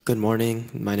Good morning.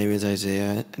 My name is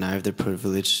Isaiah, and I have the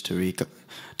privilege to read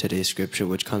today's scripture,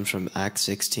 which comes from Acts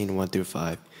 16, 1 through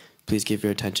 5. Please give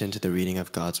your attention to the reading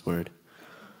of God's word.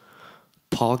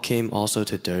 Paul came also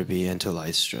to Derbe and to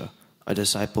Lystra. A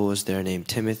disciple was there named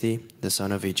Timothy, the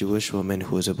son of a Jewish woman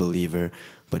who was a believer,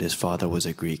 but his father was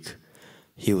a Greek.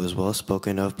 He was well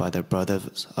spoken of by the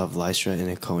brothers of Lystra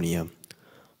and Iconium.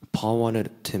 Paul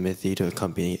wanted Timothy to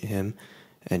accompany him,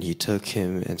 and he took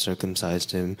him and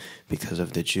circumcised him because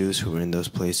of the Jews who were in those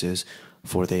places,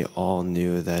 for they all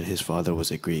knew that his father was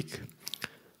a Greek.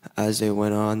 As they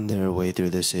went on their way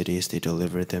through the cities, they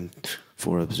delivered them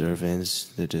for observance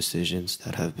the decisions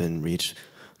that have been reached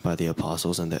by the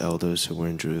apostles and the elders who were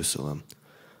in Jerusalem.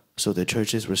 So the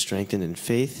churches were strengthened in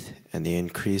faith, and they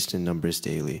increased in numbers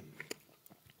daily.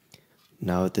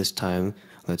 Now at this time,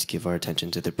 let's give our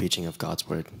attention to the preaching of God's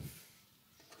word.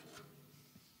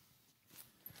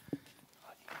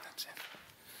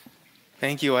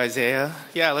 Thank you, Isaiah.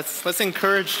 Yeah, let's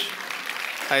encourage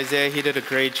Isaiah. He did a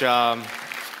great job.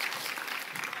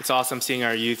 It's awesome seeing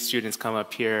our youth students come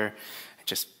up here and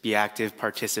just be active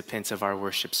participants of our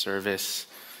worship service.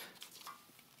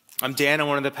 I'm Dan, I'm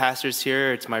one of the pastors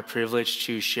here. It's my privilege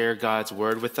to share God's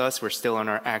word with us. We're still on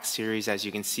our Acts series, as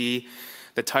you can see.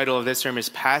 The title of this sermon is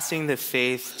Passing the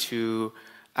Faith to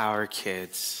Our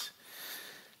Kids.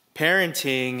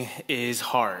 Parenting is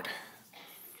hard.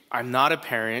 I'm not a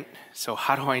parent, so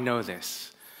how do I know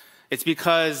this? It's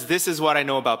because this is what I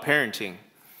know about parenting.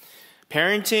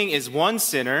 Parenting is one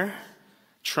sinner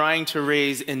trying to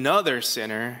raise another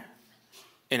sinner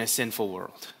in a sinful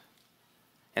world.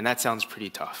 And that sounds pretty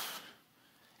tough.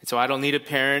 And so I don't need a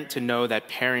parent to know that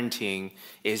parenting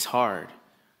is hard.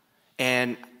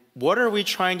 And what are we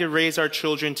trying to raise our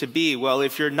children to be? Well,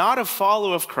 if you're not a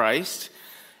follower of Christ,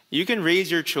 you can raise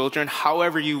your children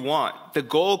however you want. The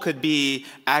goal could be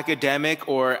academic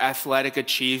or athletic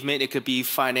achievement. It could be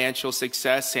financial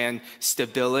success and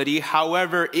stability.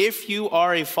 However, if you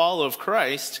are a follower of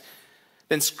Christ,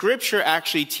 then Scripture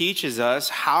actually teaches us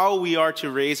how we are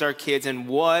to raise our kids and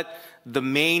what the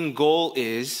main goal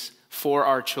is for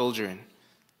our children.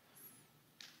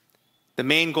 The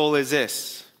main goal is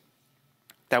this,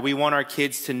 that we want our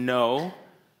kids to know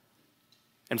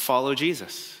and follow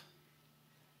Jesus.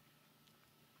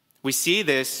 We see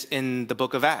this in the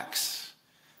book of Acts.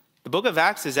 The book of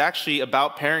Acts is actually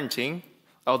about parenting,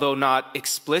 although not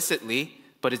explicitly,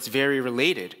 but it's very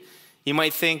related. You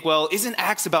might think, well, isn't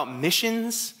Acts about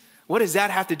missions? What does that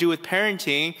have to do with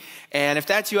parenting? And if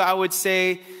that's you, I would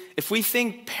say, if we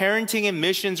think parenting and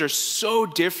missions are so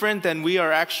different, then we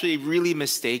are actually really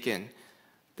mistaken.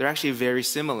 They're actually very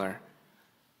similar.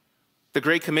 The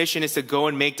Great Commission is to go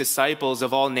and make disciples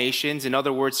of all nations. In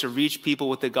other words, to reach people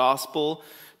with the gospel,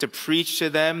 to preach to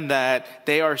them that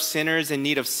they are sinners in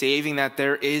need of saving, that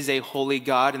there is a holy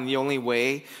God, and the only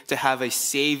way to have a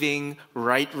saving,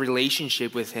 right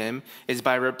relationship with Him is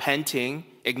by repenting,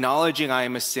 acknowledging I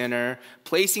am a sinner,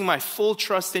 placing my full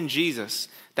trust in Jesus,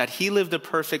 that He lived a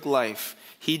perfect life.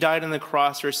 He died on the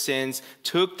cross for sins,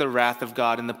 took the wrath of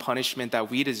God and the punishment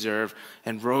that we deserve,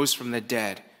 and rose from the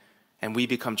dead. And we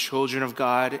become children of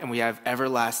God, and we have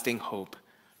everlasting hope.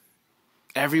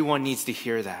 Everyone needs to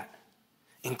hear that,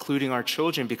 including our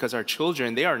children, because our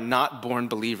children, they are not born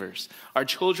believers. Our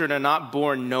children are not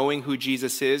born knowing who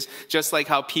Jesus is, just like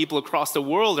how people across the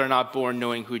world are not born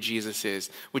knowing who Jesus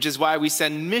is, which is why we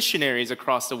send missionaries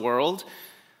across the world.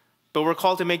 But we're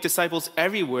called to make disciples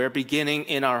everywhere, beginning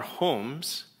in our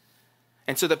homes.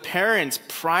 And so the parents'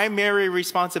 primary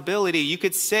responsibility, you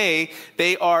could say,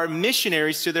 they are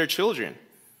missionaries to their children.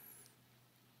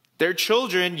 Their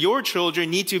children, your children,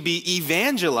 need to be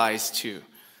evangelized to.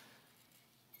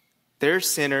 They're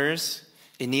sinners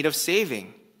in need of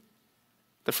saving.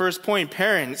 The first point,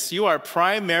 parents, you are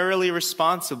primarily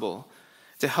responsible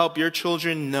to help your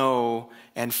children know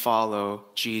and follow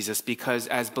Jesus, because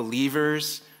as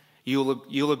believers,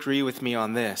 you'll agree with me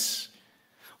on this.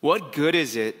 What good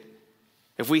is it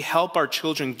if we help our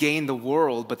children gain the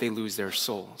world, but they lose their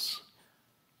souls?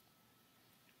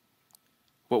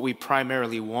 What we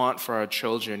primarily want for our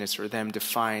children is for them to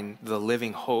find the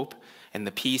living hope and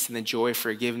the peace and the joy,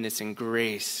 forgiveness and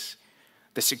grace,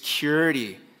 the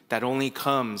security that only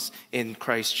comes in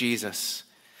Christ Jesus.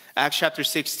 Acts chapter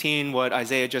 16, what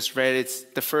Isaiah just read, it's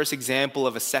the first example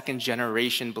of a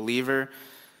second-generation believer.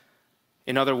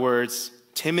 In other words,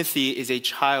 Timothy is a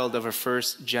child of a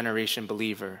first-generation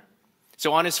believer.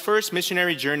 So on his first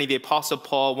missionary journey, the Apostle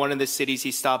Paul, one of the cities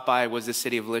he stopped by was the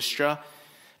city of Lystra,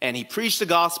 and he preached the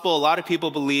gospel. A lot of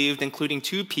people believed, including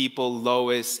two people,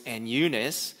 Lois and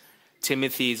Eunice,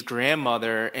 Timothy's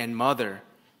grandmother and mother.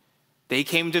 They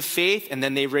came to faith, and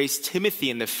then they raised Timothy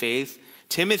in the faith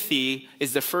Timothy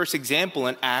is the first example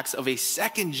in Acts of a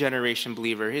second generation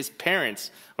believer. His parents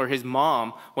or his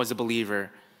mom was a believer.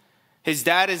 His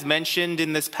dad is mentioned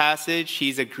in this passage.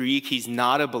 He's a Greek. He's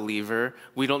not a believer.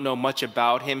 We don't know much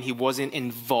about him. He wasn't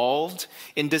involved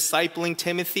in discipling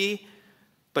Timothy.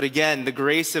 But again, the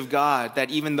grace of God that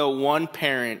even though one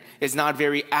parent is not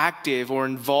very active or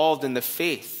involved in the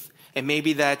faith, and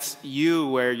maybe that's you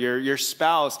where your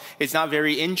spouse is not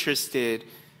very interested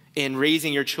in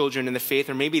raising your children in the faith,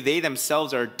 or maybe they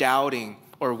themselves are doubting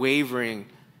or wavering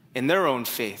in their own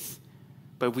faith.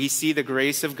 But we see the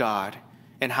grace of God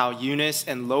and how Eunice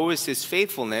and Lois's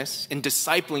faithfulness in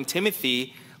discipling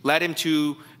Timothy led him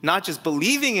to not just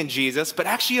believing in Jesus, but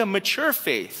actually a mature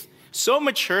faith. So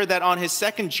mature that on his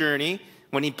second journey,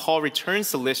 when Paul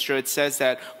returns to Lystra, it says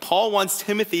that Paul wants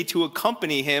Timothy to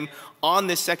accompany him on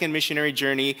this second missionary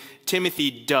journey. Timothy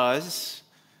does.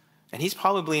 And he's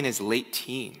probably in his late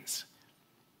teens.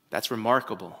 That's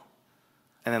remarkable.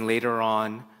 And then later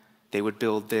on, they would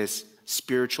build this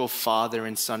spiritual father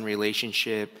and son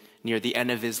relationship. Near the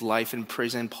end of his life in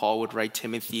prison, Paul would write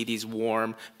Timothy these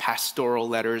warm pastoral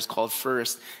letters called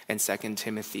 1st and 2nd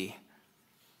Timothy.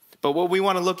 But what we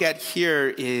want to look at here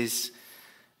is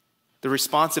the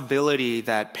responsibility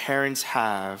that parents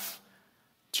have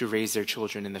to raise their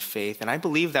children in the faith. And I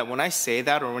believe that when I say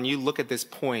that, or when you look at this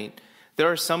point,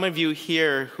 there are some of you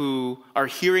here who are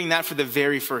hearing that for the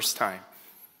very first time.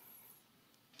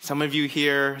 Some of you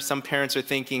here, some parents are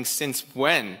thinking, since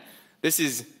when? This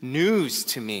is news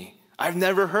to me. I've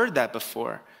never heard that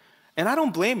before. And I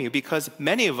don't blame you, because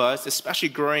many of us, especially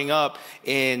growing up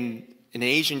in an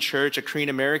Asian church, a Korean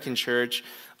American church,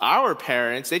 our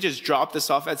parents, they just dropped us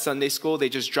off at Sunday school. They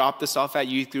just dropped us off at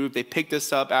youth group. They picked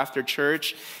us up after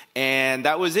church. And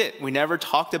that was it. We never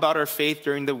talked about our faith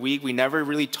during the week. We never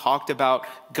really talked about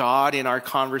God in our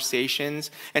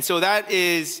conversations. And so that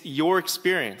is your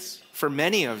experience for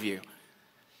many of you.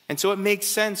 And so it makes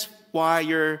sense why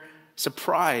you're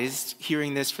surprised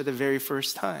hearing this for the very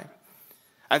first time.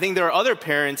 I think there are other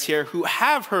parents here who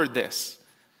have heard this.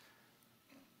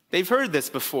 They've heard this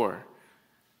before.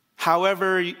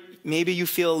 However, maybe you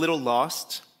feel a little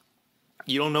lost.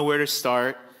 You don't know where to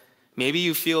start. Maybe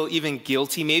you feel even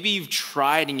guilty. Maybe you've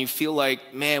tried and you feel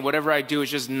like, man, whatever I do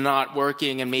is just not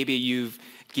working, and maybe you've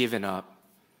given up.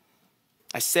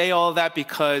 I say all of that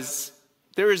because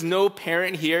there is no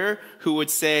parent here who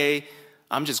would say,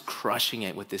 I'm just crushing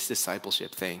it with this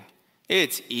discipleship thing.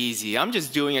 It's easy. I'm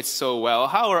just doing it so well.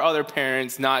 How are other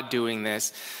parents not doing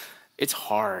this? It's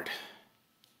hard.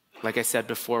 Like I said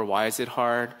before, why is it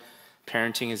hard?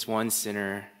 Parenting is one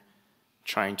sinner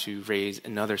trying to raise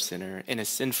another sinner in a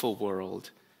sinful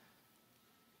world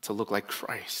to look like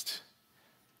Christ.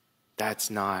 That's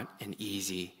not an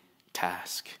easy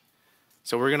task.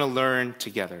 So we're going to learn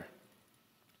together.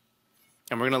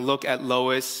 And we're going to look at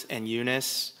Lois and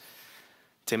Eunice,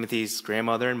 Timothy's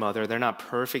grandmother and mother. They're not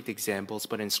perfect examples,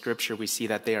 but in Scripture we see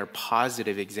that they are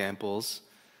positive examples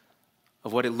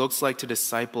of what it looks like to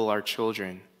disciple our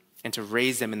children and to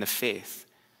raise them in the faith.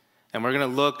 And we're going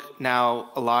to look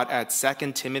now a lot at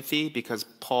 2 Timothy because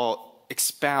Paul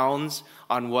expounds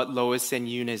on what Lois and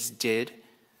Eunice did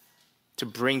to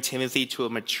bring Timothy to a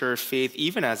mature faith,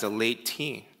 even as a late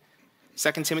teen.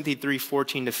 2 Timothy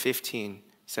 3:14-15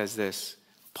 says this.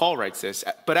 Paul writes this,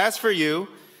 but as for you,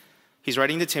 he's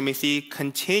writing to Timothy,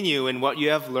 continue in what you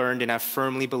have learned and have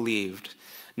firmly believed,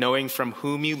 knowing from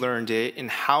whom you learned it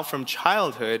and how from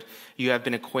childhood you have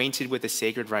been acquainted with the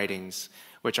sacred writings,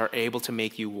 which are able to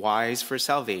make you wise for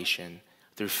salvation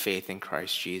through faith in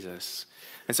Christ Jesus.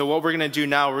 And so what we're going to do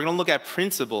now, we're going to look at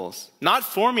principles, not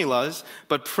formulas,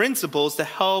 but principles to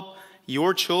help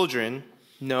your children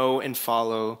know and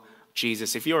follow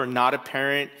Jesus. If you are not a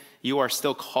parent, you are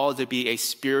still called to be a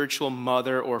spiritual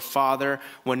mother or father.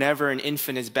 Whenever an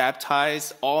infant is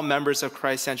baptized, all members of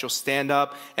Christ Central stand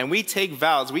up and we take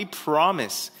vows. We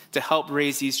promise to help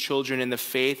raise these children in the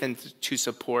faith and to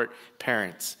support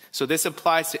parents. So this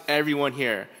applies to everyone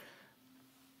here.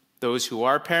 Those who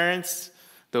are parents,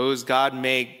 those God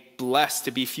may bless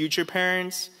to be future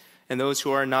parents, and those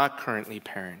who are not currently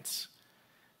parents.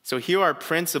 So here are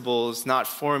principles, not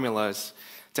formulas,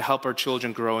 to help our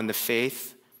children grow in the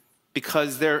faith,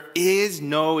 because there is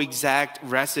no exact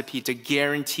recipe to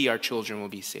guarantee our children will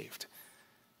be saved.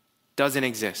 Doesn't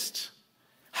exist.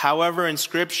 However, in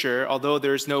Scripture, although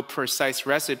there is no precise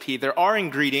recipe, there are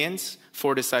ingredients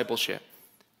for discipleship.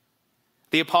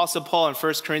 The Apostle Paul in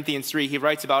 1 Corinthians 3, he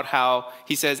writes about how,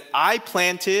 he says, I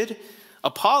planted,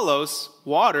 Apollos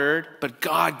watered, but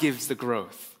God gives the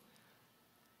growth.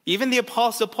 Even the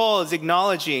Apostle Paul is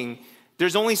acknowledging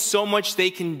there's only so much they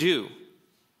can do.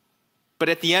 But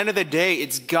at the end of the day,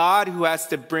 it's God who has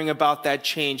to bring about that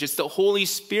change. It's the Holy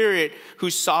Spirit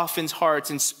who softens hearts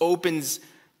and opens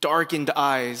darkened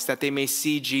eyes that they may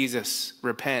see Jesus,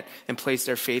 repent, and place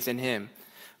their faith in him.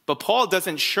 But Paul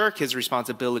doesn't shirk his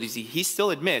responsibilities. He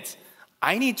still admits,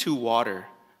 I need to water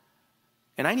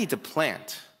and I need to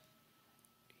plant.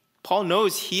 Paul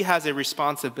knows he has a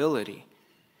responsibility.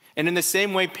 And in the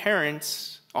same way,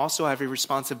 parents also have a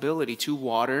responsibility to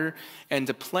water and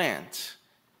to plant.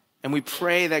 And we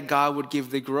pray that God would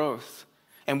give the growth.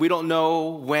 And we don't know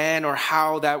when or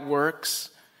how that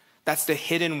works. That's the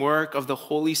hidden work of the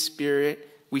Holy Spirit.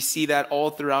 We see that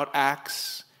all throughout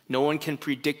Acts. No one can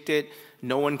predict it.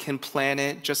 No one can plan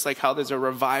it. Just like how there's a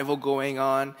revival going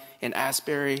on in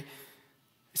Asbury.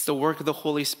 It's the work of the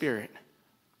Holy Spirit.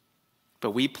 But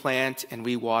we plant and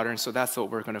we water, and so that's what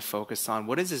we're going to focus on.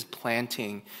 What does this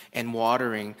planting and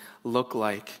watering look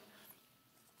like?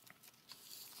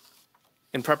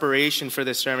 In preparation for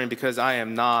this sermon, because I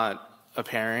am not a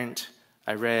parent,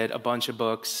 I read a bunch of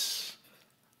books,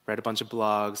 read a bunch of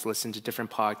blogs, listened to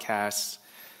different podcasts.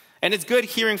 And it's good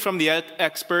hearing from the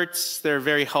experts. They're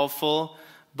very helpful.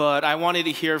 But I wanted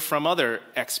to hear from other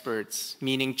experts,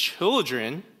 meaning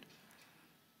children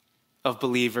of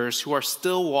believers who are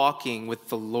still walking with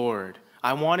the Lord.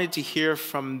 I wanted to hear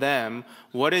from them,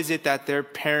 what is it that their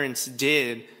parents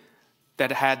did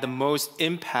that had the most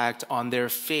impact on their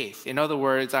faith? In other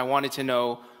words, I wanted to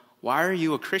know, why are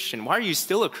you a Christian? Why are you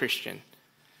still a Christian?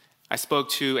 I spoke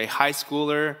to a high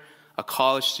schooler, a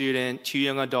college student, 2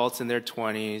 young adults in their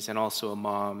 20s, and also a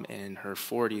mom in her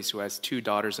 40s who has 2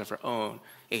 daughters of her own,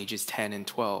 ages 10 and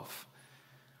 12.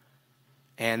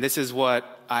 And this is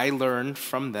what I learned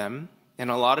from them. And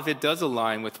a lot of it does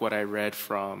align with what I read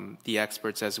from the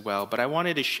experts as well. But I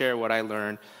wanted to share what I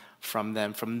learned from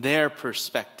them, from their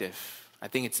perspective. I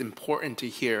think it's important to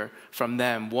hear from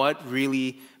them what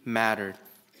really mattered.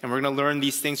 And we're going to learn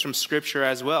these things from Scripture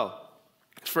as well.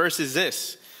 First is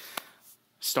this,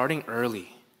 starting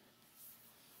early,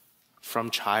 from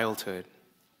childhood.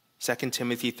 2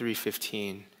 Timothy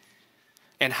 3:15.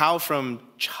 And how from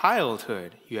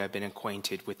childhood you have been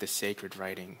acquainted with the sacred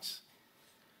writings.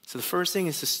 So the first thing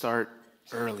is to start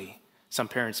early. Some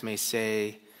parents may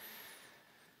say,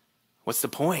 what's the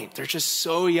point? They're just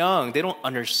so young. They don't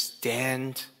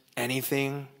understand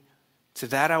anything. To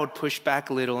that I would push back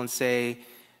a little and say,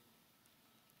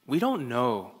 we don't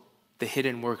know the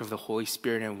hidden work of the Holy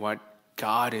Spirit and what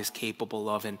God is capable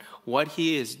of and what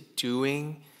he is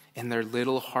doing in their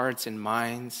little hearts and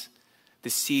minds. The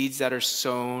seeds that are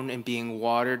sown and being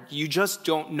watered, you just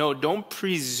don't know. Don't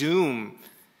presume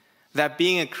that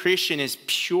being a Christian is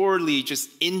purely just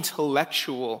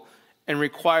intellectual and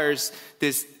requires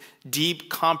this deep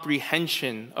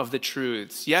comprehension of the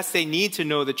truths. Yes, they need to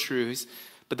know the truths,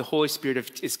 but the Holy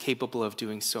Spirit is capable of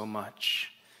doing so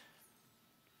much.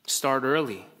 Start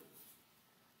early.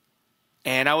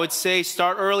 And I would say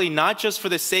start early, not just for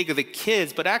the sake of the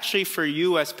kids, but actually for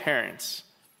you as parents.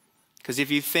 Because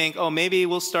if you think, oh, maybe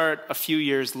we'll start a few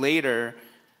years later,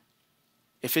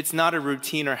 if it's not a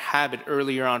routine or habit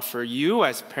earlier on for you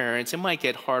as parents, it might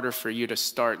get harder for you to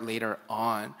start later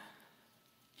on,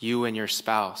 you and your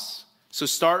spouse. So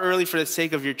start early for the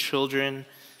sake of your children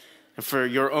and for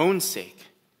your own sake.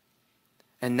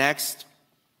 And next,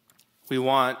 we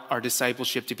want our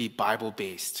discipleship to be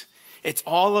Bible-based. It's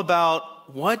all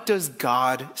about, what does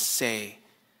God say?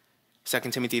 2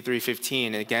 Timothy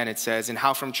 3:15, again it says, and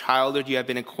how from childhood you have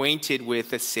been acquainted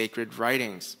with the sacred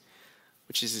writings,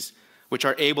 which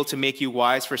are able to make you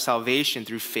wise for salvation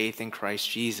through faith in Christ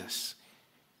Jesus.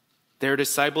 Their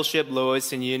discipleship,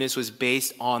 Lois and Eunice, was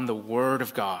based on the Word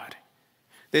of God.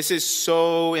 This is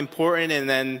so important. And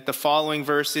then the following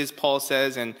verses, Paul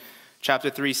says in chapter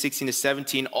 3,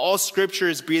 16-17, all Scripture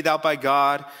is breathed out by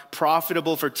God,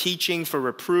 profitable for teaching, for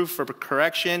reproof, for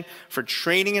correction, for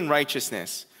training in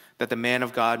righteousness, that the man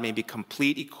of God may be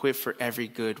complete, equipped for every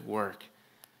good work.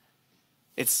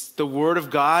 It's the Word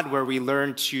of God where we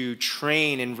learn to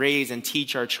train and raise and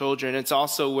teach our children. It's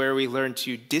also where we learn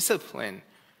to discipline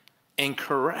and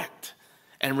correct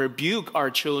and rebuke our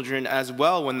children as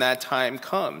well when that time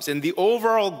comes. And the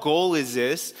overall goal is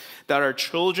this, that our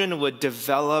children would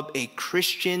develop a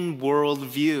Christian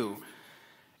worldview.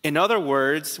 In other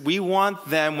words, we want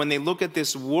them, when they look at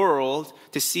this world,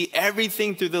 to see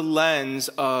everything through the lens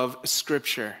of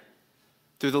Scripture,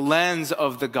 through the lens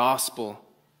of the gospel.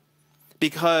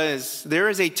 Because there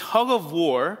is a tug of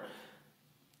war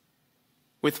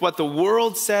with what the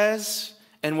world says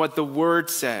and what the Word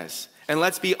says. And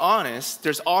let's be honest,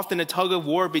 there's often a tug of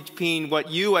war between what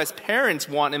you as parents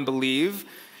want and believe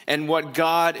and what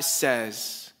God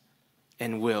says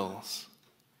and wills.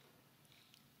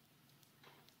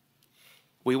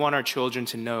 We want our children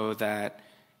to know that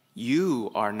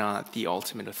you are not the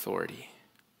ultimate authority,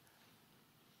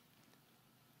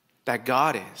 that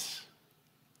God is.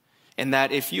 And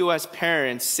that if you as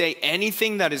parents say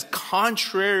anything that is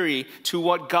contrary to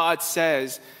what God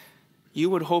says, you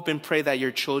would hope and pray that your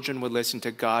children would listen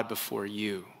to God before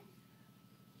you.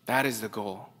 That is the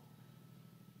goal.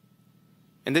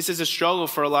 And this is a struggle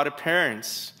for a lot of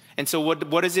parents. And so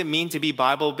what does it mean to be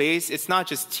Bible-based? It's not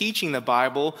just teaching the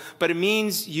Bible, but it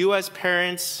means you as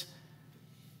parents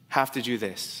have to do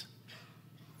this: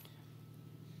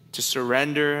 to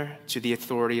surrender to the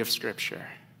authority of Scripture.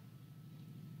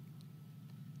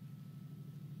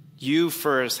 You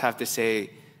first have to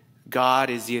say, God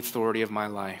is the authority of my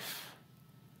life.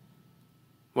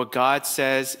 What God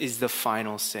says is the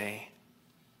final say.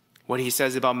 What he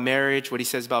says about marriage, what he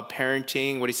says about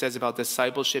parenting, what he says about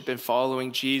discipleship and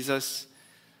following Jesus,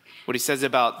 what he says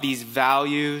about these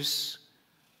values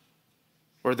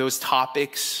or those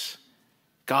topics,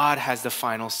 God has the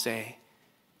final say.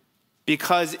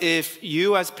 Because if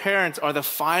you as parents are the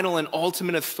final and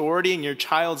ultimate authority in your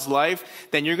child's life,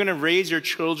 then you're going to raise your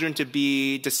children to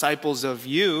be disciples of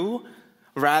you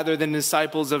rather than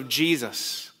disciples of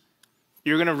Jesus.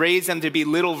 You're going to raise them to be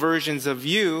little versions of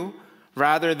you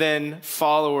rather than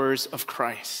followers of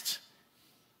Christ.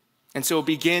 And so it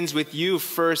begins with you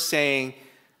first saying,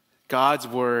 God's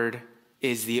word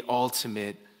is the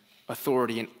ultimate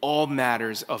authority in all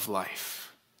matters of life.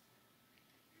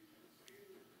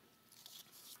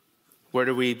 Where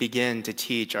do we begin to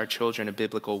teach our children a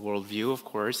biblical worldview? Of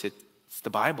course, it's the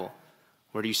Bible.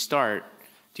 Where do you start?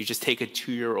 Do you just take a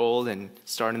 2-year-old and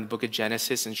start in the book of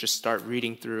Genesis and just start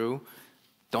reading through?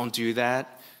 Don't do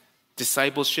that.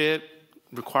 Discipleship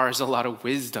requires a lot of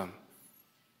wisdom.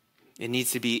 It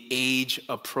needs to be age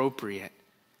appropriate.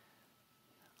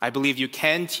 I believe you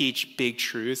can teach big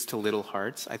truths to little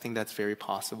hearts. I think that's very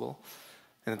possible.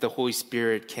 And that the Holy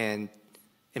Spirit can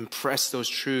impress those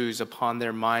truths upon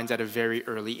their minds at a very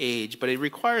early age. But it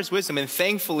requires wisdom. And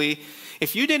thankfully,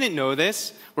 if you didn't know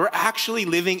this, we're actually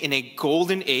living in a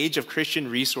golden age of Christian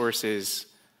resources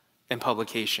and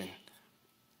publication.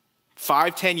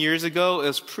 5-10 years ago, it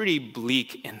was pretty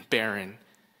bleak and barren.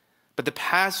 But the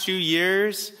past few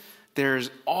years,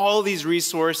 there's all these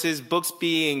resources, books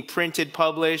being printed,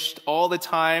 published all the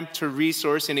time to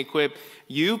resource and equip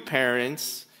you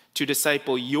parents to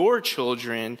disciple your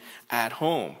children at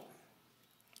home.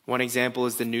 One example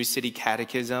is the New City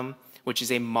Catechism, which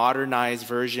is a modernized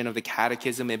version of the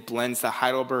Catechism. It blends the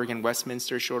Heidelberg and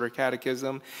Westminster Shorter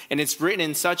Catechism, and it's written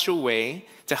in such a way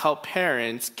to help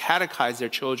parents catechize their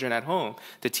children at home,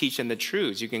 to teach them the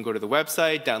truths. You can go to the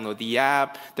website, download the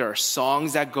app. There are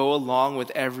songs that go along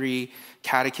with every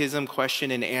catechism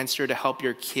question and answer to help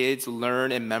your kids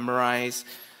learn and memorize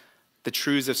the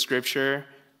truths of Scripture.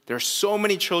 There are so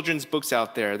many children's books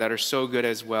out there that are so good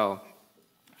as well.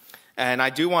 And I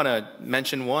do want to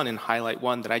mention one and highlight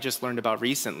one that I just learned about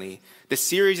recently. The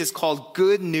series is called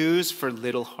Good News for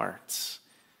Little Hearts.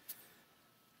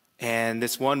 And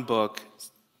this one book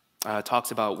talks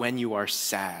about when you are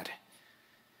sad.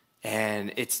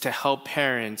 And it's to help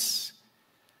parents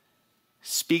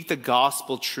speak the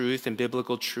gospel truth and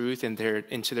biblical truth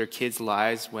into their kids'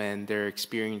 lives when they're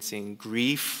experiencing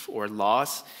grief or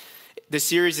loss. The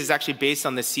series is actually based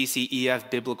on the CCEF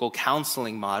biblical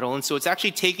counseling model. And so it's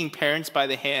actually taking parents by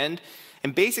the hand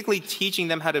and basically teaching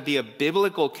them how to be a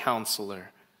biblical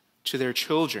counselor to their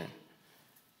children.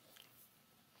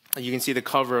 You can see the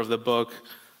cover of the book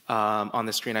on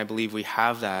the screen. I believe we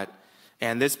have that.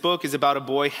 And this book is about a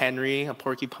boy, Henry, a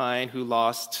porcupine, who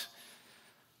lost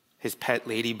his pet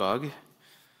ladybug.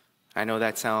 I know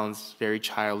that sounds very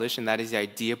childish, and that is the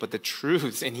idea, but the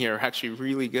truths in here are actually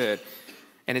really good.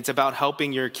 And it's about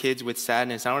helping your kids with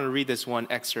sadness. I want to read this one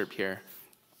excerpt here.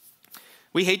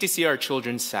 We hate to see our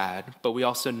children sad, but we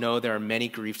also know there are many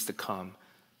griefs to come.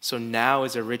 So now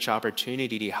is a rich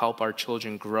opportunity to help our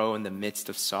children grow in the midst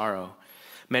of sorrow.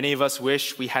 Many of us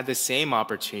wish we had the same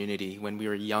opportunity when we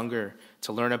were younger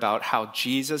to learn about how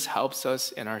Jesus helps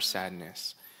us in our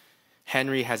sadness.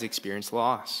 Henry has experienced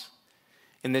loss.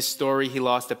 In this story, he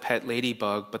lost a pet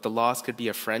ladybug, but the loss could be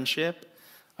a friendship,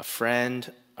 a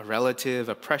friend, a relative,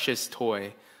 a precious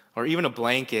toy, or even a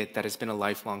blanket that has been a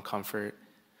lifelong comfort.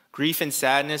 Grief and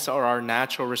sadness are our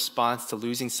natural response to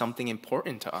losing something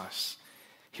important to us.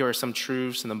 Here are some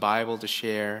truths in the Bible to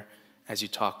share as you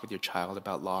talk with your child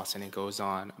about loss, and it goes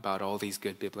on about all these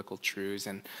good biblical truths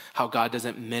and how God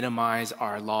doesn't minimize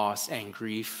our loss and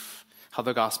grief, how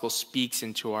the gospel speaks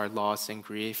into our loss and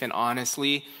grief. And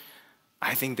honestly,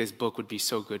 I think this book would be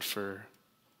so good for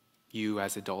you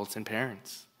as adults and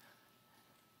parents.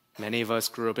 Many of us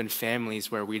grew up in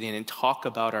families where we didn't talk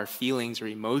about our feelings or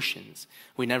emotions.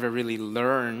 We never really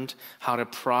learned how to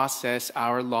process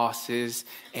our losses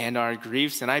and our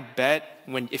griefs. And I bet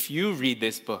if you read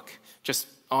this book just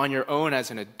on your own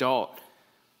as an adult,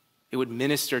 it would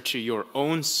minister to your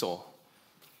own soul.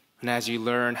 And as you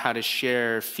learn how to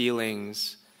share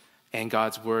feelings and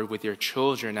God's word with your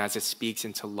children as it speaks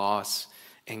into loss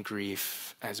and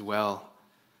grief as well.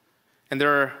 And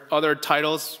there are other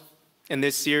titles in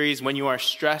this series: when you are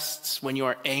stressed, when you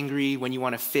are angry, when you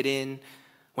want to fit in,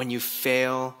 when you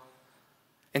fail.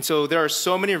 And so there are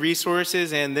so many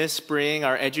resources, and this spring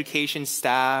our education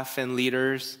staff and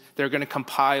leaders, they're going to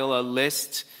compile a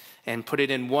list and put it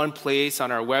in one place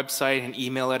on our website and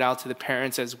email it out to the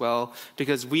parents as well,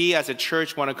 because we as a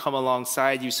church want to come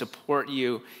alongside you, support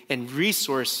you, and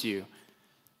resource you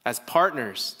as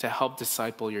partners to help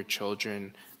disciple your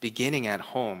children beginning at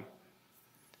home.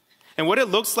 And what it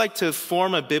looks like to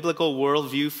form a biblical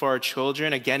worldview for our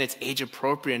children, again, it's age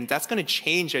appropriate, and that's going to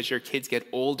change as your kids get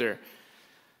older.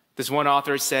 This one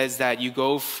author says that you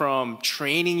go from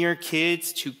training your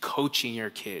kids to coaching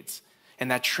your kids. And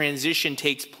that transition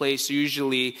takes place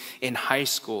usually in high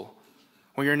school,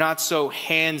 where you're not so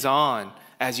hands-on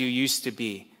as you used to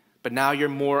be, but now you're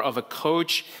more of a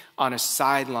coach on a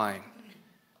sideline.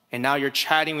 And now you're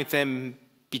chatting with them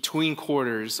between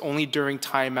quarters, only during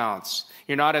timeouts.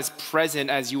 You're not as present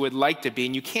as you would like to be,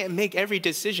 and you can't make every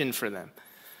decision for them.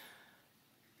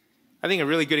 I think a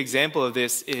really good example of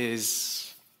this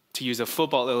is, to use a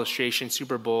football illustration,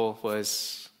 Super Bowl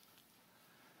was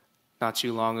not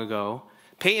too long ago.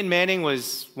 Peyton Manning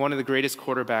was one of the greatest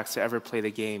quarterbacks to ever play the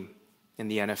game in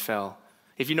the NFL.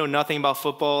 If you know nothing about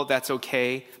football, that's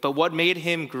okay. But what made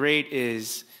him great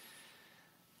is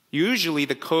usually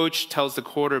the coach tells the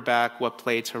quarterback what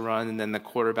play to run, and then the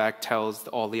quarterback tells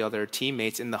all the other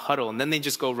teammates in the huddle, and then they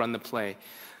just go run the play.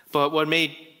 But what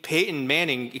made Peyton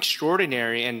Manning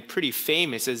extraordinary and pretty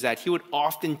famous is that he would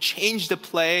often change the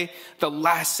play the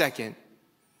last second,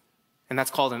 and that's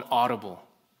called an audible.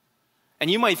 And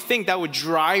you might think that would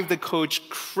drive the coach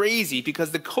crazy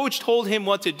because the coach told him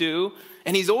what to do,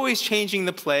 and he's always changing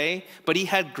the play, but he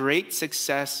had great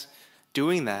success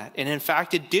doing that. And in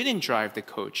fact, it didn't drive the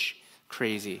coach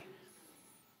crazy.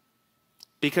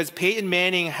 Because Peyton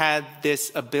Manning had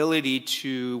this ability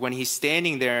to, when he's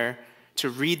standing there, to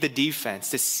read the defense,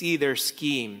 to see their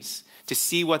schemes, to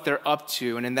see what they're up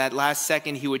to. And in that last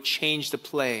second, he would change the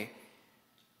play.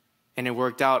 And it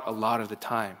worked out a lot of the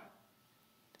time.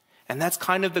 And that's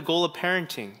kind of the goal of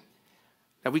parenting,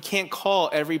 that we can't call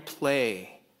every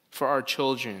play for our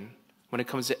children when it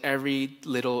comes to every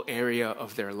little area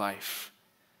of their life.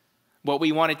 What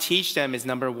we want to teach them is,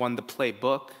 number one, the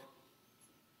playbook.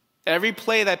 Every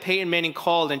play that Peyton Manning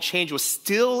called and changed was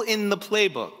still in the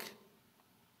playbook.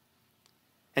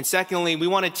 And secondly, we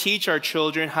want to teach our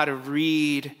children how to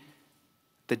read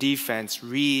the defense,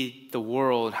 read the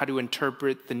world, how to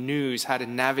interpret the news, how to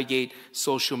navigate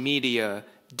social media,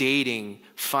 dating,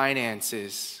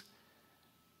 finances.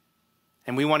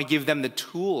 And we want to give them the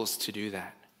tools to do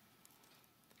that.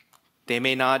 They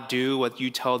may not do what you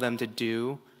tell them to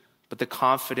do, but the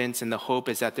confidence and the hope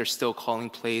is that they're still calling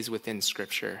plays within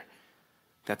Scripture,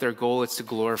 that their goal is to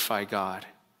glorify God,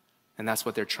 and that's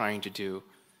what they're trying to do.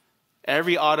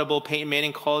 Every audible Peyton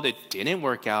Manning called, it didn't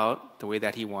work out the way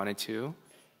that he wanted to,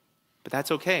 but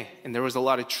that's okay. And there was a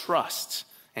lot of trust,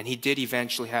 and he did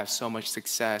eventually have so much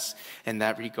success in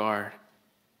that regard.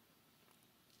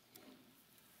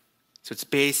 So it's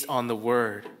based on the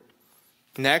Word.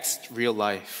 Next, real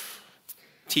life.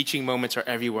 Teaching moments are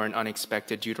everywhere and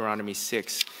unexpected. Deuteronomy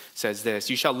 6 says this: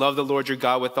 "You shall love the Lord your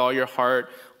God with all your heart,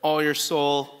 all your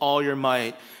soul, all your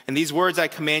might. And these words I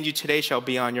command you today shall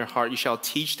be on your heart. You shall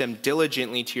teach them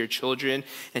diligently to your children,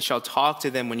 and shall talk to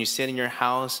them when you sit in your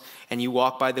house, and you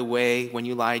walk by the way, when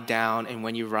you lie down, and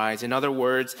when you rise." In other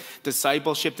words,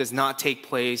 discipleship does not take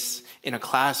place in a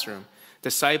classroom.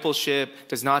 Discipleship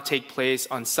does not take place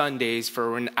on Sundays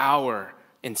for an hour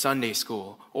in Sunday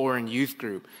school or in youth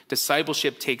group.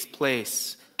 Discipleship takes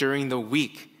place during the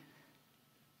week,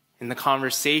 in the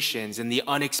conversations, in the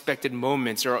unexpected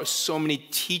moments. There are so many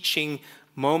teaching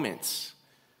moments,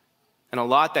 and a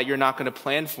lot that you're not going to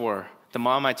plan for. The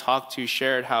mom I talked to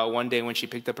shared how one day when she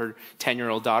picked up her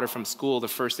 10-year-old daughter from school, the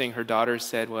first thing her daughter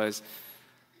said was,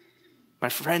 "My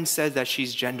friend said that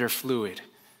she's gender fluid."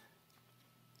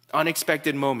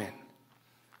 Unexpected moment.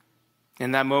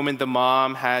 In that moment, the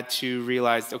mom had to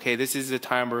realize, okay, this is the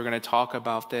time we're going to talk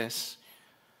about this.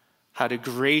 How to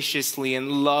graciously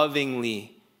and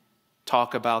lovingly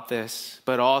talk about this,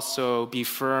 but also be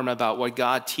firm about what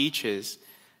God teaches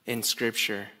in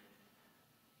Scripture.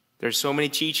 There's so many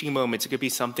teaching moments. It could be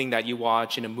something that you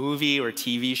watch in a movie or a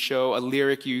TV show, a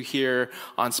lyric you hear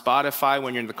on Spotify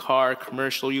when you're in the car, a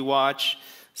commercial you watch,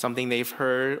 something they've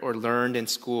heard or learned in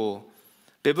school.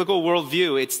 Biblical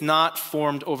worldview, it's not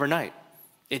formed overnight.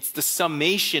 It's the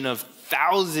summation of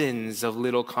thousands of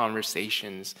little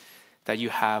conversations that you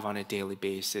have on a daily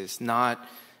basis, not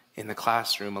in the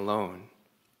classroom alone.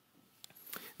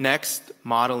 Next,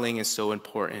 modeling is so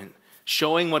important.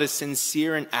 Showing what a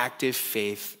sincere and active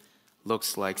faith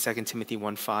looks like. 2 Timothy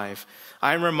 1:5.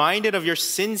 I am reminded of your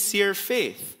sincere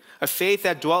faith, a faith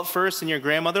that dwelt first in your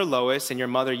grandmother Lois and your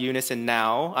mother Eunice, and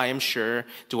now, I am sure,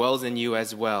 dwells in you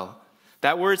as well.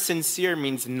 That word sincere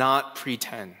means not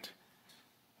pretend,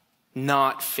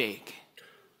 not fake.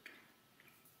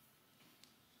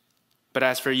 But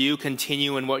as for you,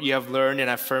 continue in what you have learned and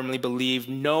have firmly believed,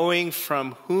 knowing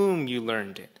from whom you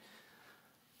learned it.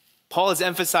 Paul is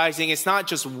emphasizing it's not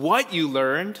just what you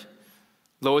learned.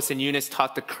 Lois and Eunice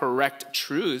taught the correct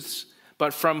truths,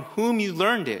 but from whom you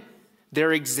learned it,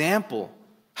 their example,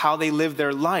 how they lived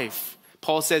their life.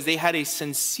 Paul says they had a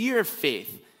sincere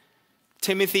faith.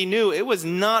 Timothy knew it was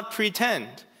not pretend,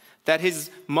 that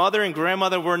his mother and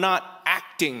grandmother were not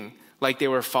acting like they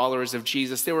were followers of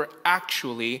Jesus. They were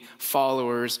actually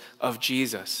followers of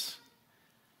Jesus.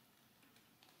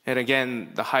 And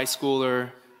again, the high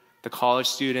schooler, the college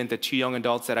student, the two young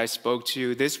adults that I spoke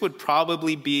to, this would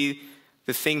probably be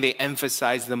the thing they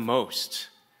emphasized the most,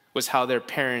 was how their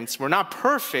parents were not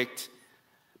perfect,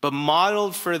 but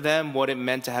modeled for them what it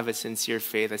meant to have a sincere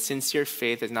faith. A sincere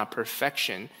faith is not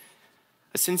perfection.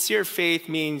 A sincere faith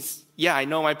means, yeah, I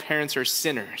know my parents are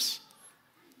sinners.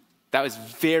 That was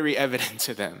very evident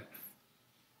to them.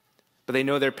 But they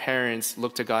know their parents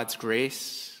look to God's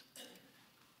grace.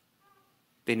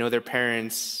 They know their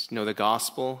parents know the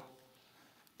gospel.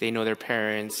 They know their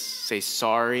parents say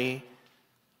sorry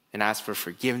and ask for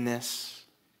forgiveness.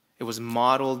 It was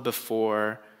modeled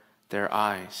before their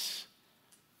eyes.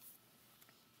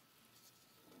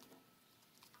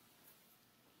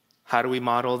 How do we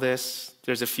model this?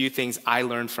 There's a few things I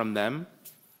learned from them,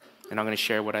 and I'm going to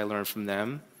share what I learned from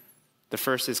them. The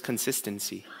first is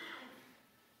consistency.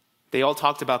 They all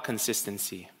talked about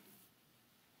consistency.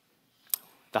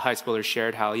 The high schoolers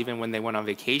shared how even when they went on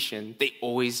vacation, they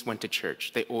always went to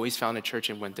church. They always found a church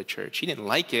and went to church. She didn't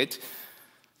like it,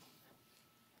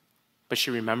 but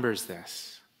she remembers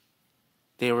this.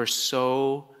 They were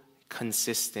so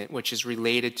consistent, which is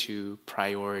related to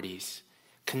priorities.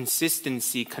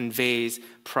 Consistency conveys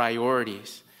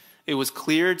priorities. It was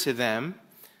clear to them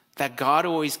that God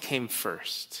always came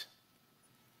first.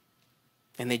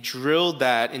 And they drilled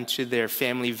that into their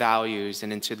family values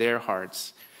and into their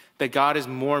hearts, that God is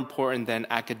more important than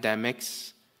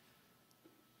academics,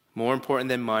 more important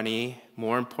than money,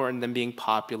 more important than being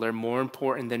popular, more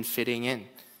important than fitting in,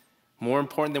 more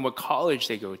important than what college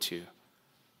they go to.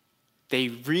 They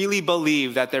really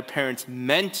believe that their parents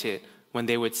meant it when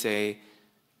they would say,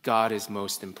 God is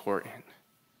most important.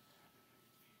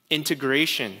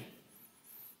 Integration.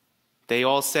 They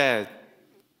all said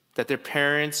that their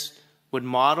parents would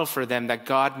model for them that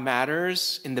God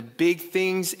matters in the big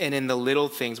things and in the little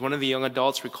things. One of the young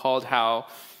adults recalled how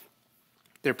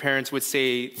their parents would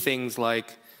say things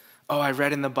like, oh, I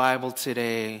read in the Bible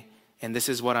today, and this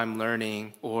is what I'm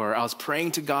learning. Or I was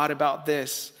praying to God about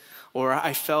this. Or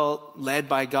I felt led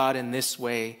by God in this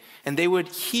way. And they would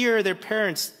hear their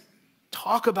parents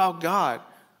talk about God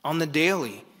on the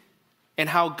daily, and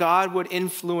how God would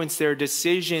influence their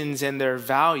decisions and their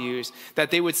values,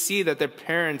 that they would see that their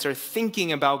parents are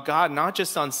thinking about God, not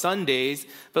just on Sundays,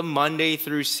 but Monday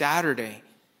through Saturday.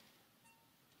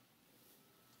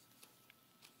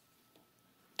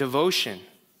 Devotion.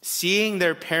 Seeing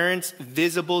their parents'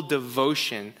 visible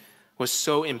devotion was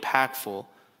so impactful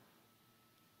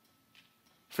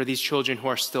for these children who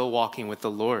are still walking with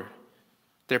the Lord.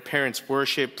 Their parents'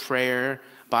 worship, prayer,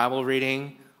 Bible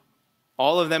reading,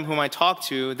 all of them whom I talked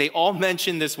to, they all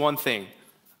mentioned this one thing.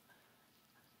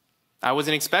 I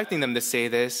wasn't expecting them to say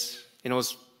this, and it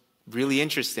was really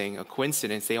interesting, a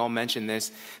coincidence. They all mentioned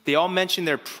this. They all mentioned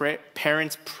their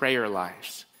parents' prayer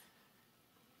lives.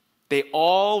 They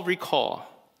all recall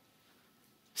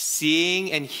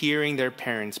seeing and hearing their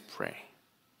parents pray.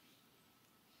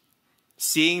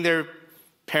 Seeing their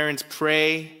parents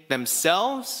pray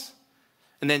themselves,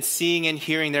 and then seeing and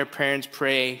hearing their parents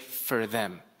pray for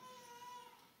them.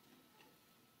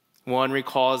 One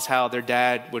recalls how their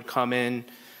dad would come in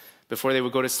before they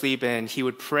would go to sleep, and he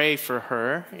would pray for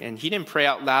her. And he didn't pray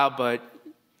out loud, but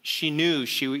she knew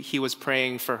he was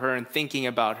praying for her and thinking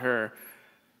about her.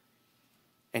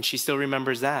 And she still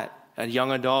remembers that. a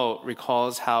young adult,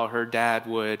 recalls how her dad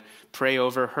would pray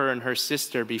over her and her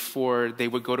sister before they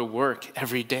would go to work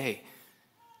every day.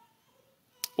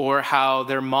 Or how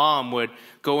their mom would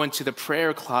go into the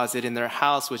prayer closet in their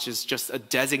house, which is just a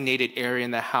designated area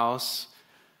in the house,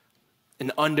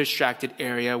 an undistracted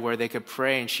area where they could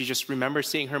pray. And she just remembers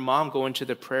seeing her mom go into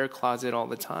the prayer closet all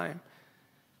the time.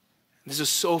 This is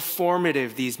so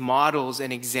formative, these models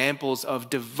and examples of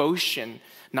devotion,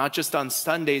 not just on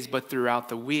Sundays, but throughout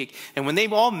the week. And when they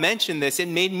all mentioned this, it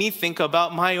made me think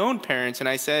about my own parents. And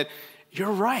I said,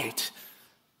 you're right.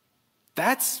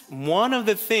 That's one of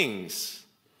the things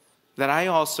that I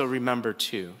also remember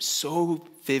too, so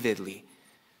vividly.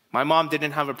 My mom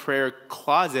didn't have a prayer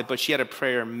closet, but she had a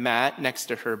prayer mat next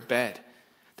to her bed.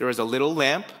 There was a little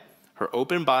lamp, her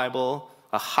open Bible,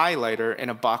 a highlighter,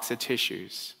 and a box of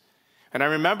tissues. And I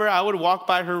remember I would walk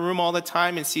by her room all the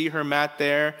time and see her mat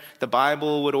there. The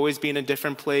Bible would always be in a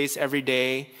different place every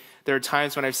day. There are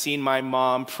times when I've seen my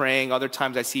mom praying. Other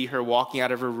times I see her walking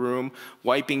out of her room,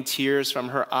 wiping tears from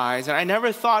her eyes. And I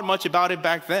never thought much about it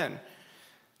back then.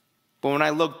 But when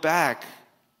I look back,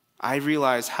 I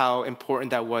realize how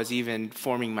important that was, even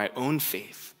forming my own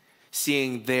faith,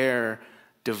 seeing their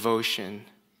devotion.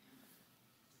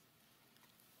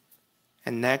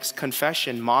 And next,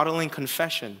 confession, modeling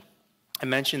confession. I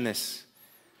mentioned this.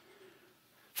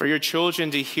 For your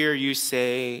children to hear you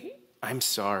say, I'm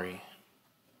sorry,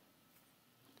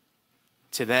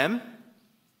 to them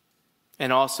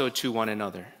and also to one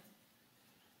another.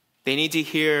 They need to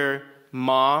hear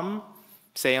mom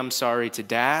say, I'm sorry to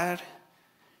dad.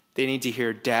 They need to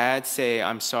hear dad say,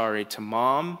 I'm sorry to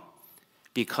mom,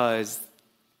 because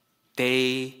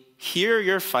they hear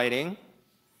you're fighting.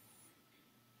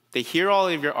 They hear all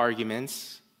of your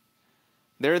arguments.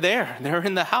 They're there. They're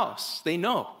in the house. They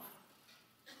know.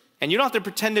 And you don't have to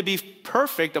pretend to be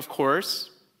perfect, of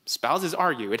course. Spouses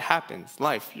argue. It happens.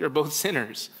 Life. You're both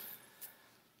sinners.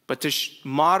 But to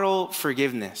model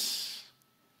forgiveness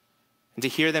and to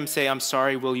hear them say, I'm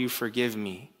sorry, will you forgive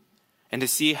me? And to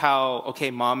see how,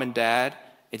 okay, mom and dad,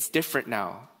 it's different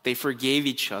now. They forgave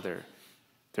each other.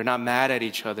 They're not mad at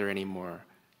each other anymore.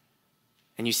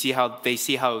 And you see how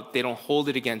they don't hold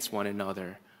it against one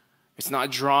another. It's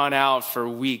not drawn out for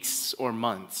weeks or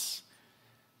months.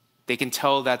 They can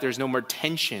tell that there's no more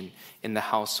tension in the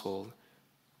household.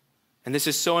 And this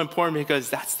is so important because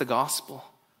that's the gospel.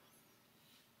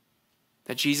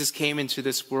 That Jesus came into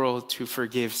this world to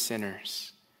forgive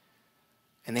sinners.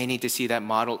 And they need to see that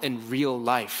model in real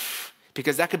life,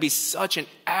 because that could be such an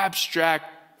abstract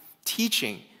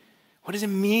teaching. What does it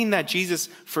mean that Jesus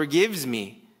forgives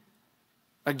me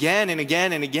again and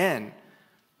again and again?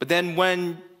 But then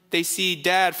when they see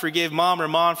dad forgive mom or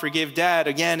mom forgive dad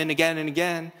again and again and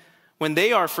again, when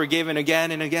they are forgiven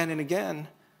again and again and again,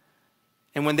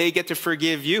 and when they get to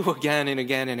forgive you again and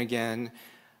again and again,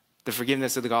 the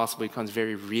forgiveness of the gospel becomes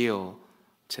very real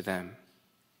to them.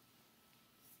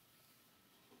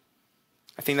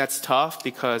 I think that's tough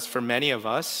because for many of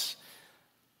us,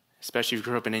 especially if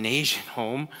you grew up in an Asian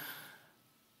home,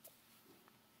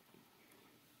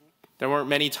 there weren't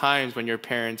many times when your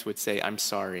parents would say, I'm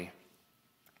sorry,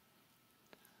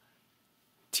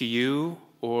 to you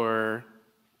or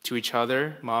to each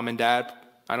other, mom and dad.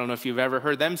 I don't know if you've ever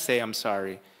heard them say, I'm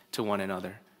sorry to one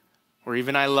another, or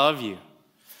even I love you.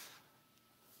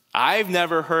 I've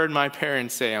never heard my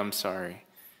parents say, I'm sorry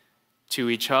to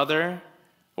each other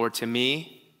or to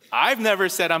me. I've never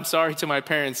said I'm sorry to my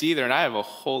parents either, and I have a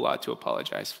whole lot to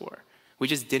apologize for. We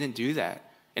just didn't do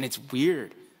that, and it's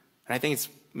weird, and I think it's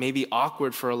maybe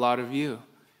awkward for a lot of you.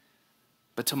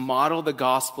 But to model the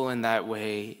gospel in that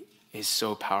way is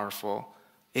so powerful.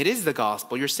 It is the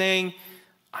gospel. You're saying,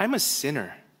 I'm a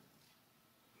sinner.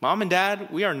 Mom and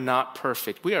dad, we are not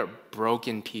perfect. We are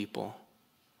broken people.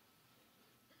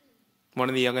 One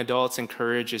of the young adults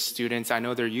encourages students, I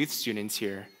know they're youth students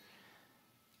here,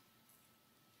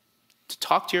 to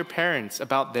talk to your parents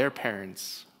about their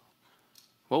parents.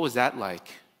 What was that like?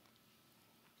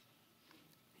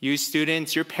 You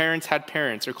students, your parents had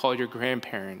parents, or called your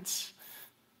grandparents.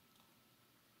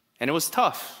 And it was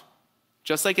tough.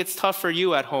 Just like it's tough for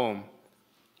you at home.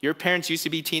 Your parents used to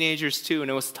be teenagers too,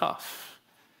 and it was tough.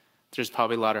 There's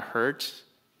probably a lot of hurt,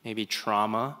 maybe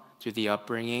trauma through the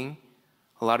upbringing.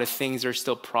 A lot of things they're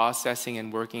still processing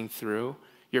and working through.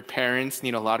 Your parents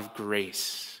need a lot of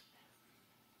grace.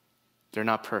 They're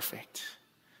not perfect.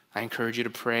 I encourage you to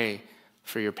pray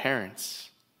for your parents.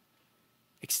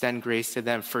 Extend grace to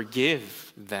them.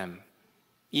 Forgive them.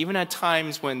 Even at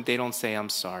times when they don't say, I'm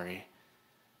sorry.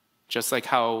 Just like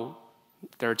how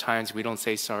there are times we don't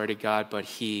say sorry to God, but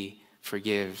He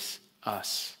forgives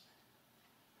us.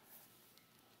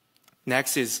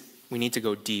 Next is we need to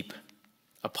go deep.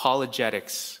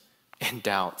 Apologetics and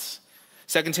doubts.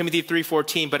 2 Timothy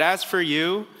 3:14, but as for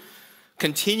you,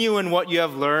 continue in what you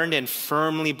have learned and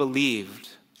firmly believed.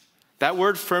 That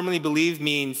word firmly believed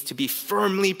means to be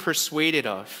firmly persuaded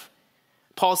of.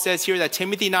 Paul says here that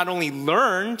Timothy not only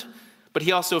learned, but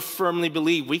he also firmly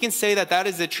believed. We can say that that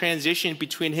is the transition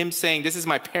between him saying, this is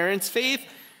my parents' faith,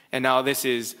 and now this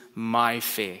is my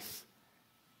faith.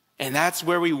 And that's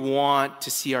where we want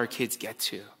to see our kids get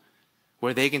to,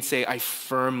 where they can say, I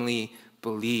firmly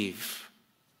believe.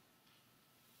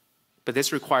 But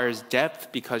this requires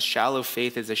depth because shallow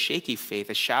faith is a shaky faith.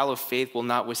 A shallow faith will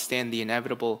not withstand the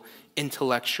inevitable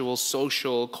intellectual,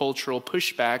 social, cultural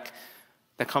pushback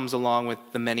that comes along with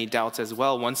the many doubts as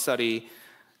well. One study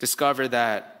discovered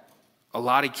that a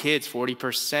lot of kids,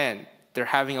 40%, they're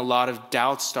having a lot of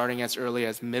doubts starting as early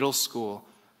as middle school.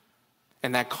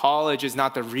 And that college is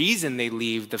not the reason they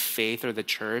leave the faith or the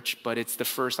church, but it's the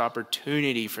first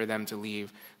opportunity for them to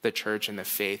leave the church and the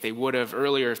faith. They would have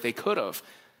earlier if they could have,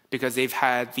 because they've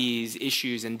had these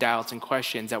issues and doubts and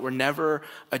questions that were never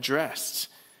addressed.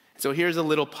 So here's a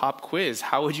little pop quiz.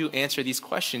 How would you answer these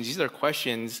questions? These are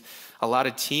questions a lot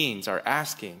of teens are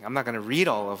asking. I'm not going to read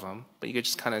all of them, but you could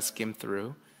just kind of skim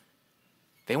through.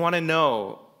 They want to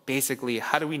know, basically,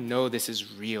 how do we know this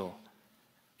is real?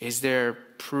 Is there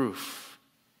proof?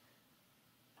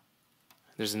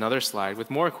 There's another slide with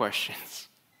more questions.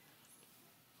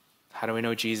 How do we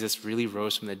know Jesus really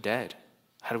rose from the dead?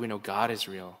 How do we know God is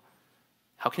real?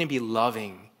 How can he be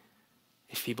loving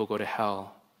if people go to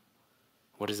hell?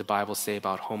 What does the Bible say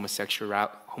about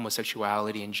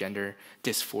homosexuality and gender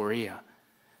dysphoria?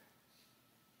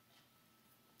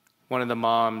 One of the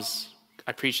moms,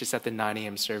 I preached this at the 9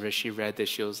 a.m. service. She read this.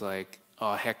 She was like,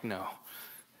 oh, heck no.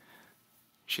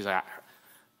 She's like,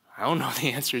 I don't know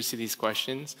the answers to these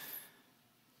questions.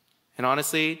 And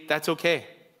honestly, that's okay.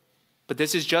 But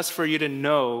this is just for you to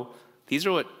know these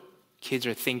are what kids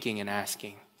are thinking and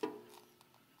asking.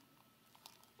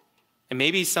 And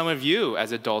maybe some of you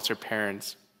as adults or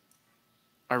parents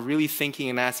are really thinking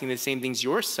and asking the same things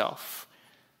yourself.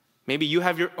 Maybe you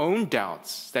have your own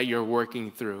doubts that you're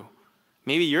working through.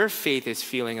 Maybe your faith is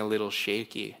feeling a little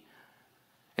shaky.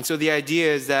 And so the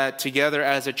idea is that together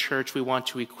as a church, we want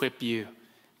to equip you.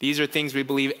 These are things we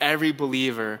believe every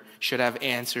believer should have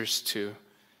answers to.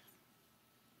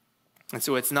 And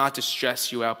so it's not to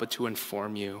stress you out, but to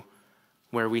inform you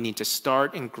where we need to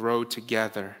start and grow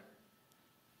together.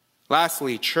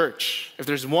 Lastly, church. If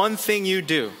there's one thing you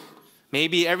do,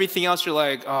 maybe everything else you're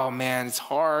like, oh man, it's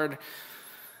hard.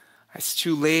 It's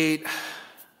too late.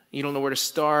 You don't know where to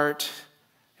start.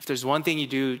 If there's one thing you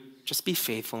do, just be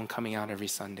faithful in coming out every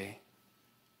Sunday.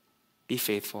 Be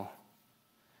faithful.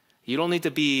 You don't need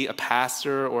to be a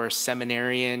pastor or a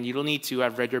seminarian. You don't need to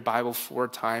have read your Bible 4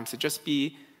 times. So just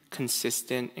be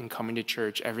consistent in coming to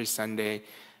church every Sunday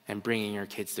and bringing your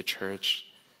kids to church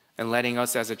and letting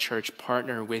us as a church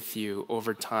partner with you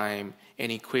over time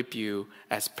and equip you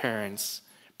as parents.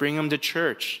 Bring them to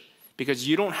church because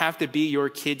you don't have to be your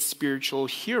kid's spiritual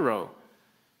hero.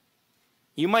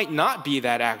 You might not be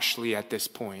that actually at this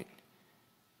point.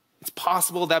 It's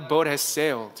possible that boat has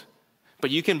sailed,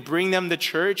 but you can bring them to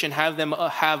church and have them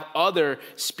have other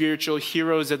spiritual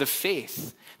heroes of the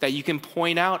faith that you can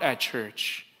point out at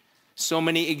church. So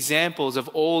many examples of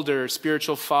older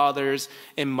spiritual fathers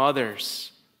and mothers.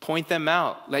 Point them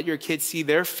out. Let your kids see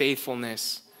their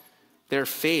faithfulness, their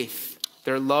faith,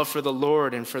 their love for the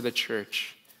Lord and for the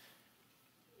church.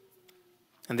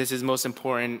 And this is most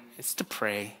important, it's to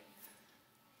pray.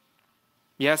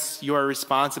 Yes, you are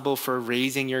responsible for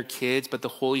raising your kids, but the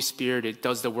Holy Spirit, it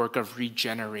does the work of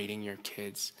regenerating your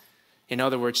kids. In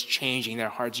other words, changing their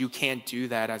hearts. You can't do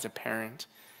that as a parent.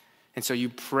 And so you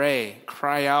pray,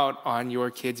 cry out on your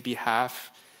kids'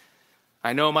 behalf.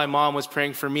 I know my mom was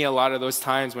praying for me a lot of those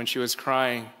times when she was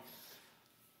crying.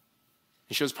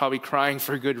 And she was probably crying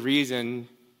for good reason,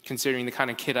 considering the kind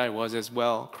of kid I was as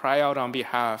well. Cry out on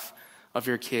behalf of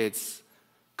your kids.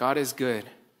 God is good.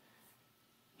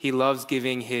 He loves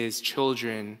giving his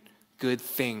children good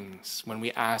things when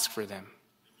we ask for them.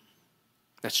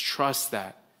 Let's trust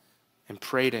that and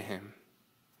pray to him.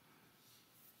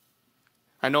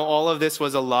 I know all of this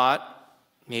was a lot.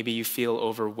 Maybe you feel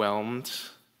overwhelmed,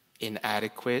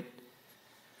 inadequate.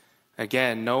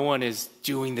 Again, no one is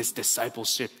doing this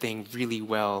discipleship thing really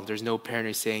well. There's no parent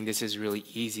who's saying this is really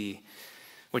easy,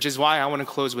 which is why I want to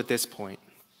close with this point.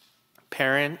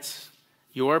 Parents,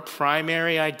 your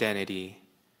primary identity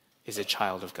is a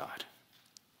child of God.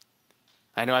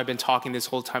 I know I've been talking this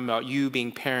whole time about you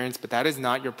being parents, but that is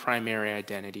not your primary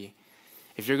identity.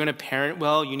 If you're going to parent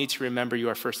well, you need to remember you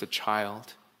are first a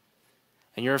child.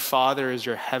 And your Father is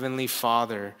your heavenly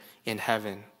Father in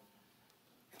heaven.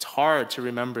 It's hard to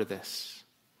remember this.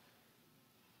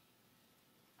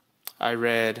 I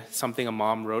read something a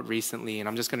mom wrote recently, and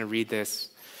I'm just going to read this.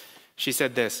 She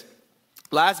said this: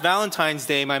 "Last Valentine's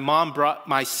Day,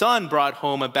 my son brought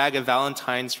home a bag of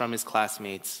Valentines from his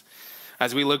classmates.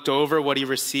 As we looked over what he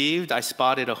received, I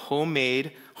spotted a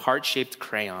homemade heart-shaped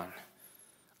crayon.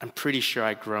 I'm pretty sure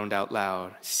I groaned out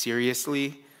loud.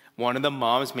 Seriously? One of the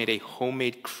moms made a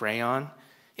homemade crayon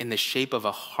in the shape of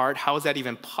a heart? How is that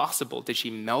even possible? Did she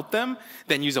melt them,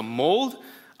 then use a mold?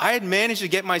 I had managed to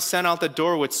get my son out the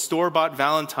door with store-bought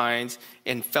Valentines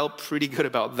and felt pretty good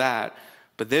about that.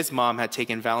 But this mom had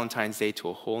taken Valentine's Day to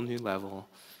a whole new level.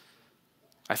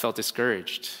 I felt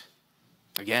discouraged.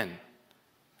 Again,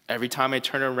 every time I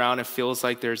turn around, it feels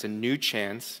like there's a new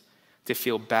chance to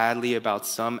feel badly about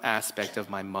some aspect of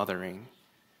my mothering.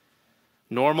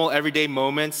 Normal everyday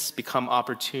moments become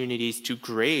opportunities to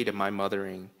grade my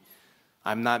mothering.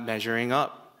 I'm not measuring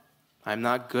up. I'm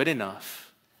not good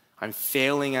enough. I'm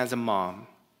failing as a mom.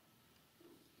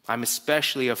 I'm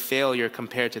especially a failure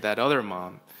compared to that other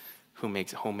mom who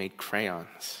makes homemade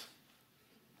crayons."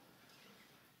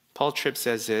 Paul Tripp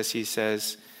says this. He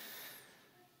says,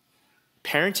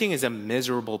 "Parenting is a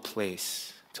miserable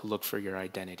place to look for your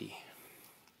identity."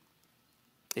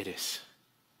 It is.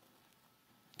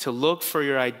 To look for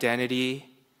your identity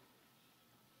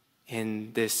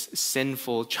in this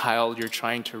sinful child you're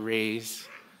trying to raise,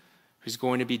 who's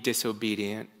going to be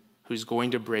disobedient, who's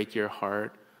going to break your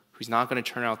heart, who's not going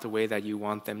to turn out the way that you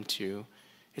want them to.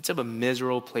 It's a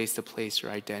miserable place to place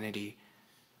your identity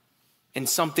in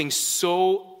something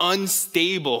so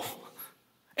unstable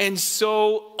and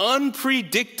so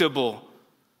unpredictable.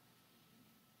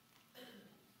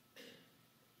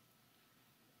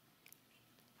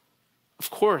 Of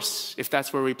course, if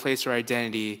that's where we place our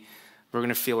identity, we're going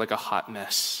to feel like a hot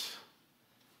mess.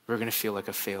 We're going to feel like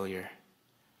a failure.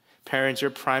 Parents,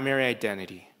 your primary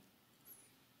identity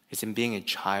is in being a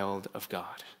child of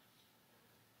God.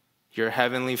 Your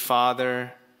heavenly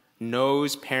Father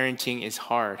knows parenting is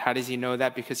hard. How does he know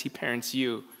that? Because he parents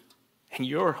you and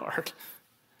your heart.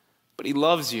 But he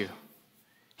loves you.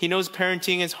 He knows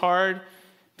parenting is hard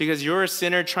because you're a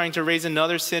sinner trying to raise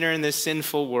another sinner in this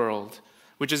sinful world,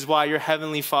 which is why your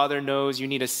heavenly Father knows you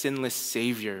need a sinless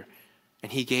Savior,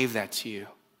 and he gave that to you.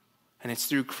 And it's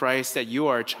through Christ that you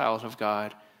are a child of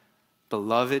God,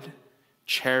 beloved,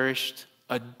 cherished,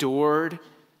 adored.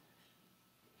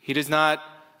 He does not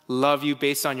love you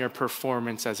based on your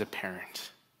performance as a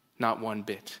parent, not one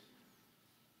bit.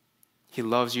 He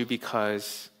loves you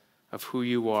because of who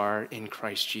you are in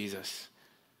Christ Jesus.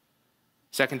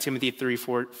 2 Timothy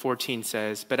 3:14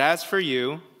 says, "But as for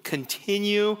you,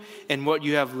 continue in what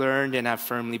you have learned and have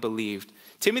firmly believed."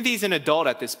 Timothy's an adult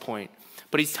at this point,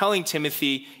 but he's telling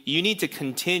Timothy, you need to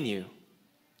continue.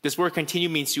 This word continue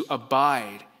means to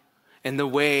abide in the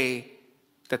way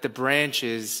that the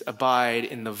branches abide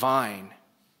in the vine.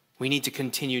 We need to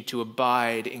continue to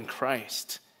abide in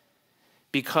Christ.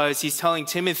 Because he's telling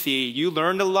Timothy, you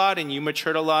learned a lot and you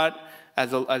matured a lot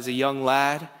as a young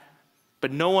lad,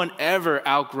 but no one ever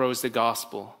outgrows the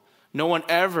gospel. No one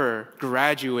ever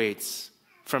graduates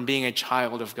from being a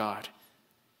child of God.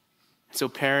 So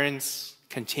parents,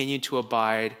 continue to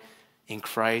abide in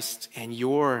Christ and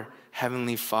your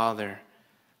heavenly Father,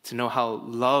 to know how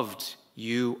loved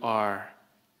you are.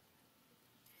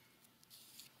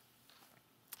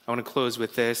 I want to close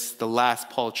with this, the last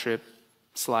Paul Tripp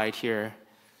slide here.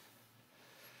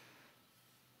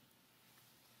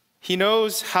 He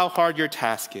knows how hard your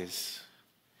task is.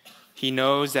 He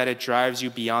knows that it drives you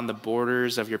beyond the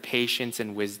borders of your patience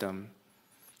and wisdom.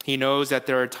 He knows that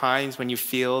there are times when you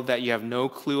feel that you have no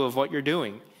clue of what you're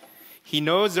doing. He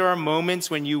knows there are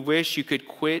moments when you wish you could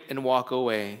quit and walk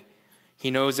away. He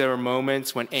knows there are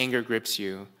moments when anger grips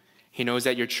you. He knows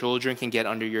that your children can get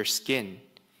under your skin.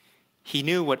 He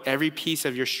knew what every piece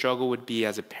of your struggle would be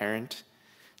as a parent,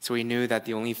 so he knew that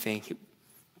the only thing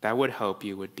that would help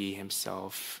you would be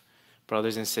himself.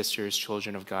 Brothers and sisters,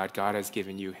 children of God, God has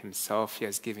given you himself. He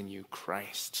has given you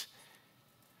Christ.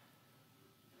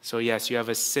 So yes, you have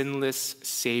a sinless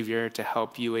Savior to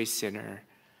help you, a sinner,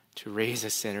 to raise a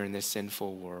sinner in this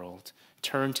sinful world.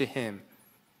 Turn to him.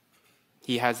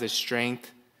 He has the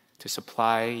strength to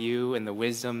supply you and the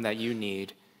wisdom that you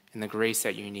need and the grace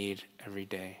that you need every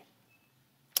day.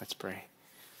 Let's pray.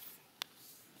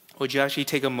 Would you actually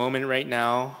take a moment right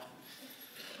now,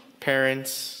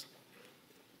 parents,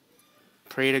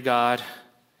 pray to God,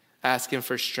 ask him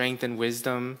for strength and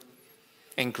wisdom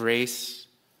and grace.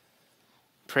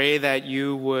 Pray that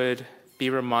you would be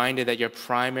reminded that your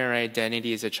primary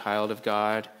identity is a child of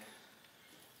God.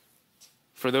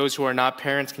 For those who are not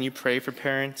parents, can you pray for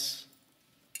parents?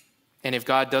 And if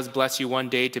God does bless you one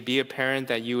day to be a parent,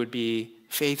 that you would be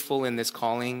faithful in this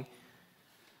calling.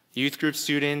 Youth group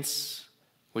students,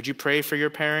 would you pray for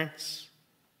your parents?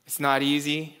 It's not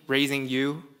easy raising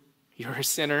you. You're a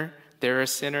sinner. They're a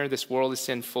sinner. This world is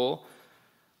sinful.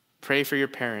 Pray for your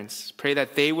parents. Pray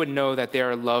that they would know that they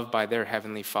are loved by their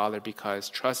Heavenly Father, because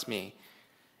trust me,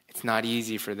 it's not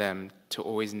easy for them to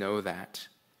always know that.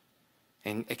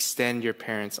 And extend your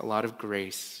parents a lot of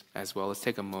grace as well. Let's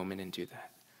take a moment and do that.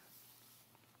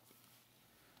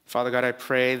 Father God, I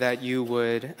pray that you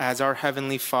would, as our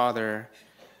Heavenly Father,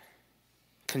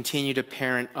 continue to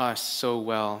parent us so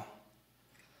well.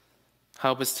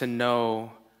 Help us to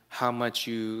know how much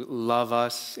you love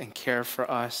us and care for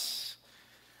us,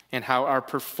 and how our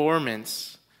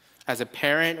performance as a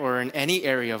parent or in any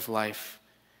area of life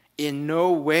in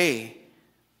no way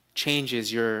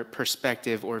changes your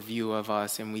perspective or view of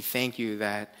us. And we thank you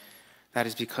that that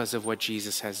is because of what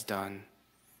Jesus has done.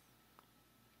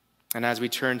 And as we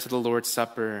turn to the Lord's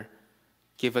Supper,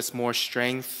 give us more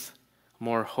strength,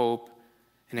 more hope,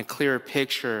 and a clearer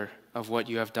picture of what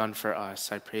you have done for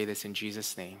us. I pray this in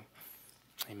Jesus' name.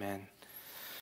 Amen.